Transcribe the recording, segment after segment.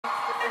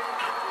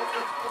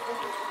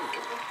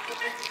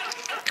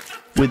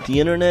With the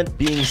internet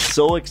being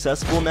so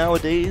accessible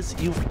nowadays,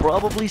 you've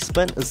probably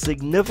spent a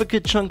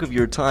significant chunk of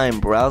your time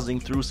browsing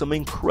through some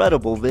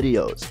incredible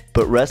videos.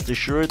 But rest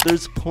assured,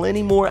 there's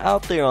plenty more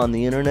out there on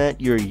the internet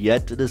you're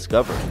yet to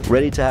discover.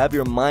 Ready to have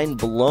your mind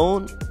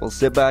blown? Well,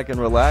 sit back and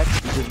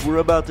relax, because we're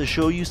about to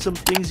show you some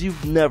things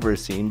you've never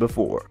seen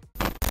before.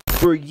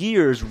 For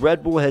years,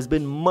 Red Bull has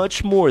been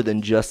much more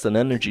than just an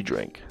energy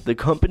drink. The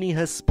company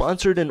has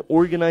sponsored and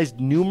organized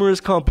numerous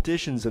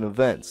competitions and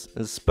events,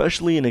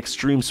 especially in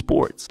extreme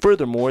sports.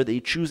 Furthermore, they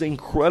choose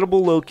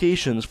incredible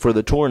locations for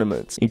the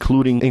tournaments,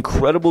 including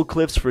incredible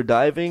cliffs for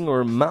diving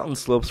or mountain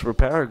slopes for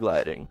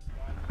paragliding.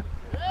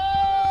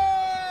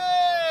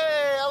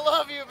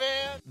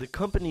 The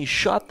company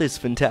shot this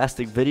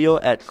fantastic video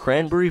at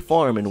Cranberry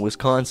Farm in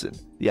Wisconsin.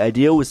 The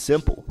idea was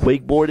simple: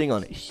 wakeboarding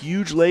on a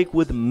huge lake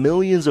with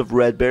millions of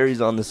red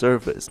berries on the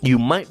surface. You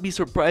might be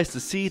surprised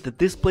to see that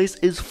this place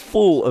is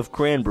full of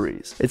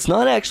cranberries. It's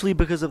not actually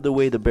because of the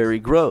way the berry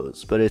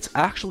grows, but it's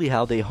actually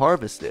how they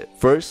harvest it.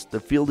 First, the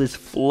field is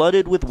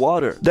flooded with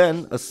water.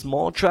 Then, a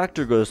small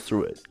tractor goes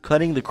through it,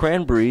 cutting the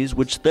cranberries,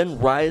 which then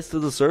rise to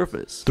the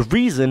surface. The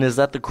reason is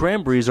that the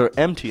cranberries are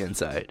empty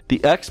inside.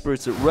 The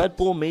experts at Red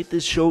Bull made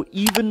this show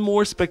even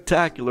more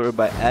spectacular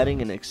by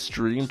adding an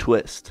extreme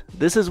twist.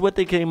 This is what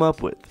they came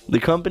up with. The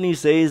company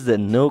says that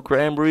no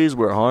cranberries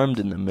were harmed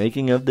in the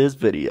making of this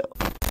video.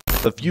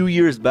 A few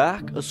years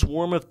back, a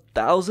swarm of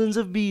thousands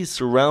of bees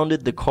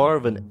surrounded the car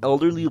of an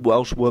elderly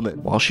Welsh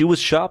woman while she was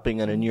shopping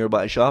at a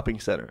nearby shopping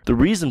center. The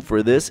reason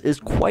for this is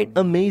quite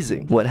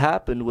amazing. What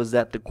happened was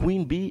that the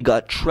queen bee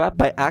got trapped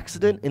by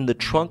accident in the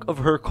trunk of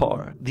her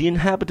car. The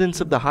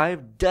inhabitants of the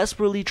hive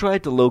desperately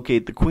tried to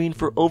locate the queen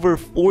for over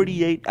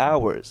 48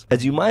 hours.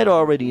 As you might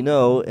already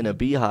know, in a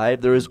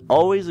beehive there is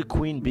always a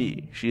queen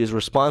bee. She is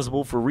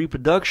responsible for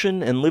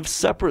reproduction and lives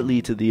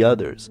separately to the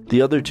others.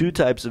 The other two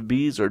types of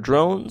bees are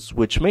drones,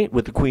 which mate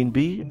with the queen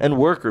bee, and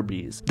worker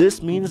bees.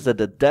 This means that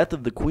the death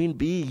of the queen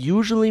bee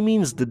usually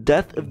means the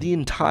death of the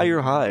entire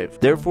hive.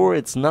 Therefore,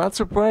 it's not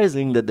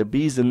surprising that the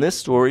bees in this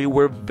story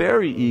were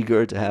very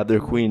eager to have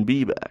their queen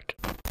bee back.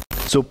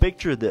 So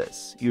picture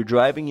this: you're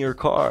driving your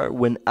car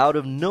when out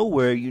of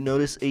nowhere you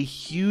notice a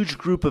huge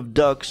group of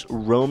ducks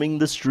roaming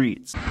the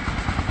streets.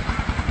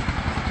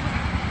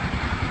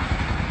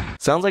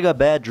 Sounds like a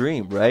bad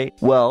dream, right?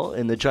 Well,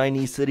 in the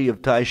Chinese city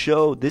of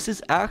Taizhou, this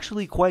is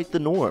actually quite the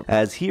norm,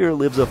 as here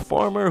lives a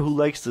farmer who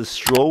likes to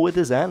stroll with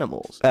his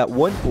animals. At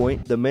one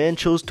point, the man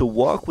chose to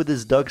walk with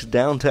his ducks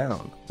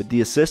downtown. With the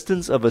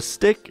assistance of a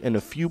stick and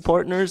a few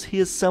partners,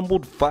 he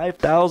assembled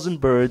 5,000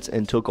 birds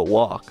and took a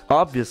walk.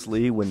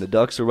 Obviously, when the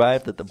ducks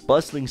arrived at the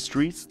bustling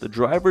streets, the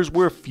drivers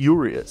were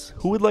furious.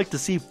 Who would like to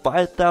see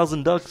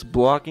 5,000 ducks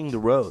blocking the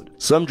road?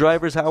 Some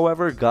drivers,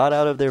 however, got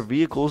out of their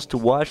vehicles to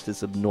watch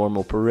this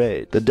abnormal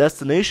parade. The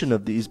destination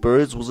of these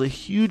birds was a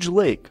huge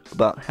lake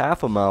about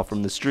half a mile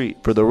from the street.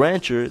 For the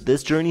rancher,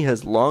 this journey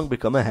has long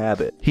become a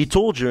habit. He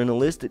told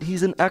journalists that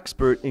he's an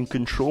expert in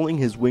controlling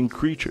his winged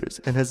creatures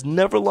and has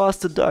never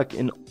lost a duck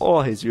in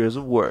all his years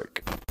of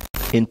work.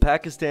 In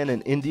Pakistan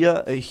and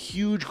India, a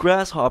huge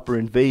grasshopper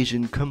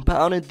invasion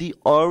compounded the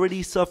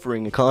already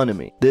suffering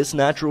economy. This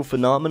natural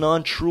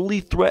phenomenon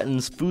truly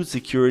threatens food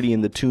security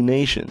in the two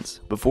nations.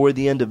 Before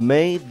the end of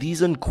May,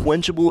 these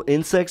unquenchable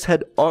insects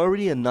had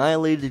already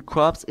annihilated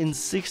crops in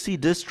 60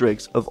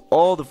 districts of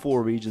all the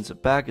 4 regions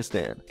of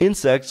Pakistan.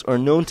 Insects are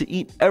known to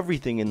eat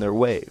everything in their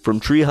way, from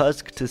tree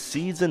husk to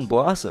seeds and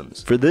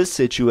blossoms. For this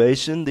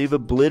situation, they've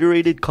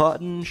obliterated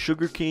cotton,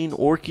 sugarcane,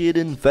 orchid,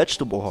 and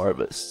vegetable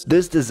harvests.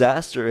 This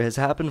disaster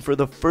has happened for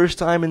the first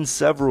time in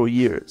several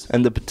years,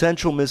 and the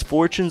potential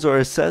misfortunes are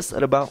assessed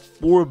at about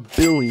 $4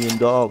 billion.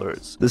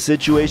 The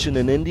situation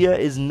in India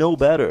is no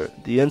better.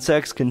 The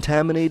insects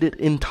contaminated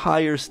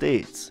entire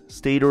states.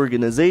 State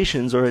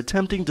organizations are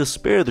attempting to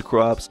spare the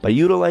crops by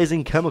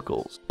utilizing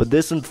chemicals, but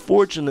this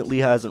unfortunately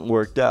hasn't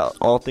worked out.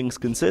 All things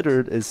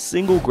considered, a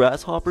single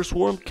grasshopper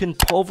swarm can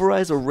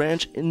pulverize a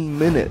ranch in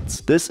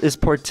minutes. This is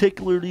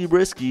particularly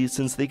risky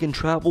since they can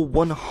travel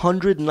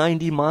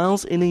 190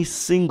 miles in a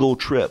single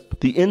trip.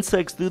 The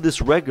insects do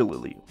this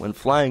regularly when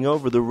flying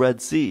over the Red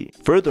Sea.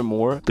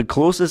 Furthermore, the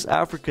closest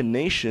African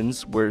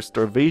nations, where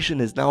starvation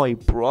is now a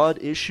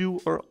broad issue,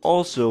 are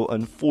also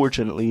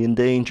unfortunately in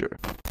danger.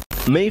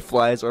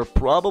 Mayflies are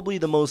probably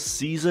the most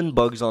seasoned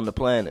bugs on the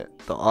planet.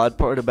 The odd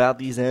part about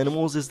these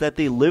animals is that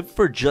they live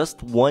for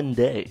just one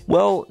day.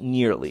 Well,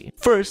 nearly.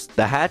 First,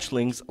 the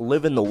hatchlings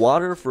live in the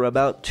water for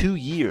about 2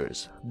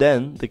 years.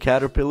 Then, the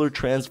caterpillar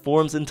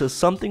transforms into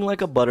something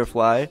like a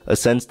butterfly,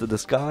 ascends to the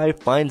sky,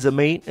 finds a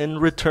mate,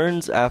 and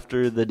returns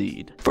after the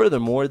deed.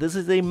 Furthermore, this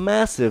is a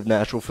massive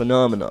natural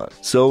phenomenon.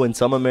 So, in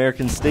some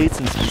American states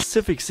in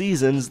specific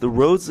seasons, the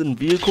roads and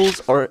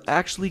vehicles are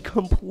actually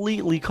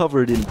completely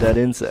covered in dead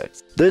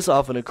insects. This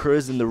often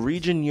occurs in the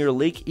region near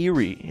Lake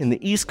Erie in the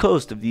east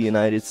coast of the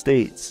United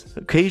States.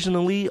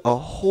 Occasionally, a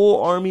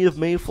whole army of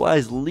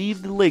mayflies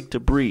leave the lake to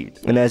breed,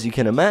 and as you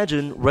can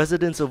imagine,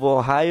 residents of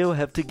Ohio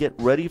have to get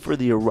ready for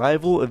the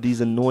arrival of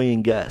these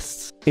annoying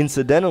guests.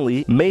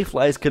 Incidentally,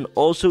 mayflies can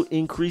also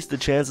increase the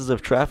chances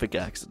of traffic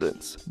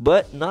accidents,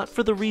 but not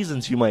for the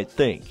reasons you might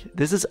think.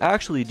 This is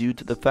actually due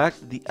to the fact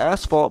that the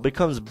asphalt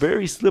becomes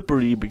very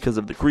slippery because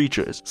of the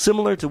creatures,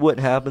 similar to what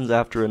happens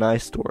after an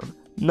ice storm,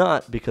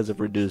 not because of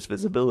reduced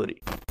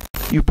visibility.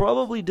 You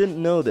probably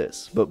didn't know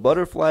this, but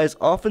butterflies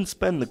often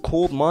spend the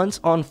cold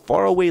months on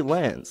faraway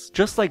lands,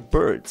 just like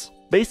birds.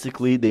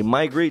 Basically, they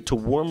migrate to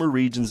warmer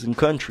regions and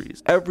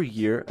countries. Every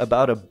year,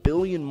 about 1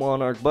 billion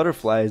monarch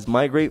butterflies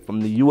migrate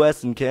from the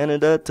US and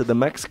Canada to the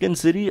Mexican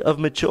city of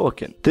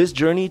Michoacan. This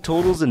journey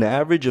totals an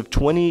average of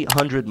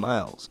 2,800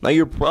 miles. Now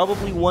you're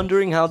probably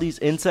wondering how these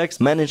insects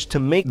manage to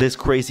make this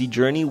crazy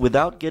journey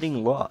without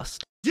getting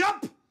lost.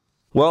 Yup!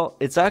 Well,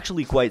 it's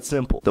actually quite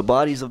simple. The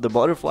bodies of the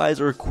butterflies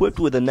are equipped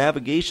with a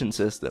navigation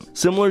system,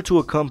 similar to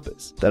a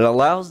compass, that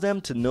allows them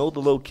to know the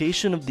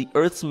location of the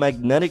Earth's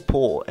magnetic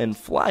pole and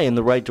fly in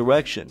the right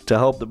direction. To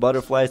help the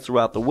butterflies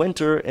throughout the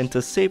winter and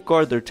to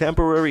safeguard their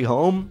temporary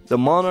home, the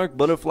Monarch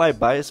Butterfly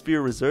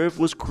Biosphere Reserve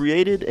was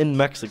created in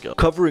Mexico,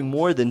 covering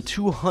more than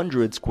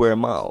 200 square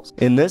miles.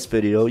 In this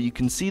video, you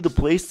can see the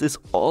place this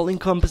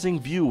all-encompassing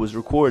view was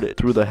recorded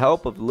through the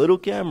help of little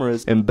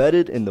cameras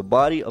embedded in the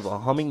body of a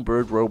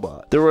hummingbird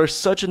robot. There are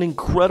such an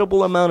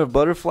incredible amount of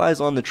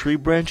butterflies on the tree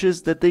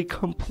branches that they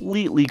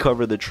completely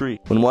cover the tree.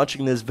 When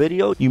watching this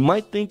video, you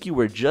might think you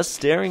were just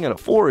staring at a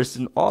forest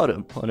in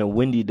autumn on a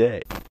windy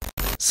day.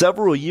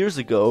 Several years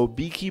ago,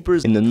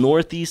 beekeepers in the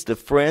northeast of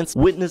France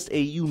witnessed a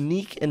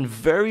unique and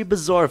very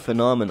bizarre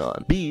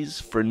phenomenon.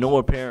 Bees, for no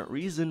apparent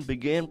reason,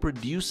 began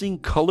producing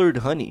colored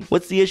honey.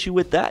 What's the issue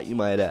with that, you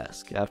might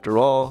ask? After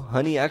all,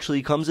 honey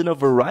actually comes in a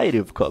variety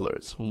of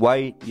colors.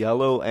 White,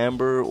 yellow,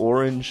 amber,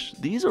 orange,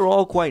 these are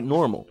all quite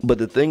normal. But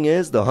the thing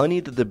is, the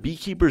honey that the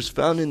beekeepers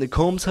found in the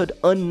combs had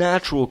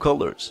unnatural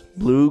colors.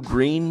 Blue,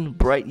 green,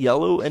 bright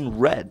yellow, and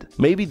red.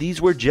 Maybe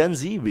these were Gen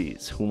Z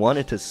bees who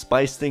wanted to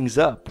spice things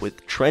up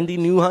with trendy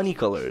new honey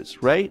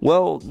colors, right?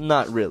 Well,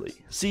 not really.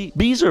 See,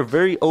 bees are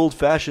very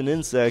old-fashioned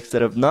insects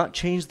that have not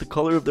changed the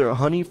color of their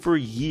honey for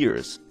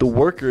years. The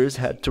workers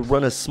had to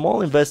run a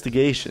small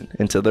investigation,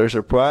 and to their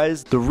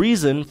surprise, the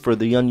reason for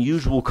the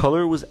unusual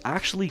color was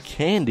actually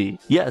candy.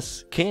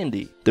 Yes,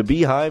 candy. The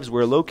beehives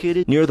were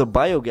located near the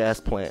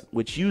biogas plant,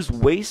 which used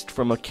waste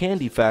from a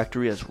candy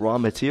factory as raw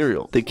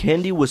material. The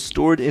candy was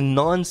stored in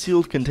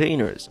non-sealed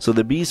containers, so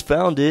the bees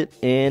found it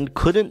and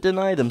couldn't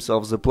deny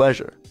themselves the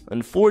pleasure.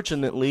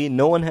 Unfortunately,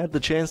 no one had the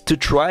chance to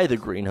try the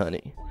green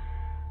honey.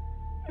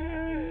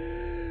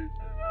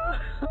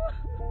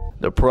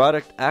 The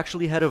product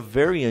actually had a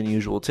very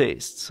unusual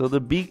taste, so the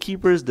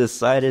beekeepers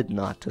decided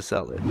not to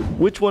sell it.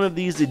 Which one of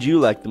these did you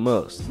like the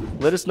most?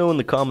 Let us know in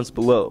the comments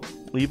below.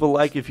 Leave a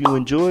like if you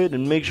enjoyed,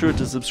 and make sure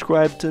to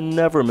subscribe to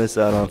never miss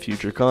out on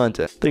future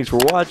content. Thanks for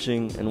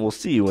watching, and we'll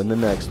see you in the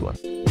next one.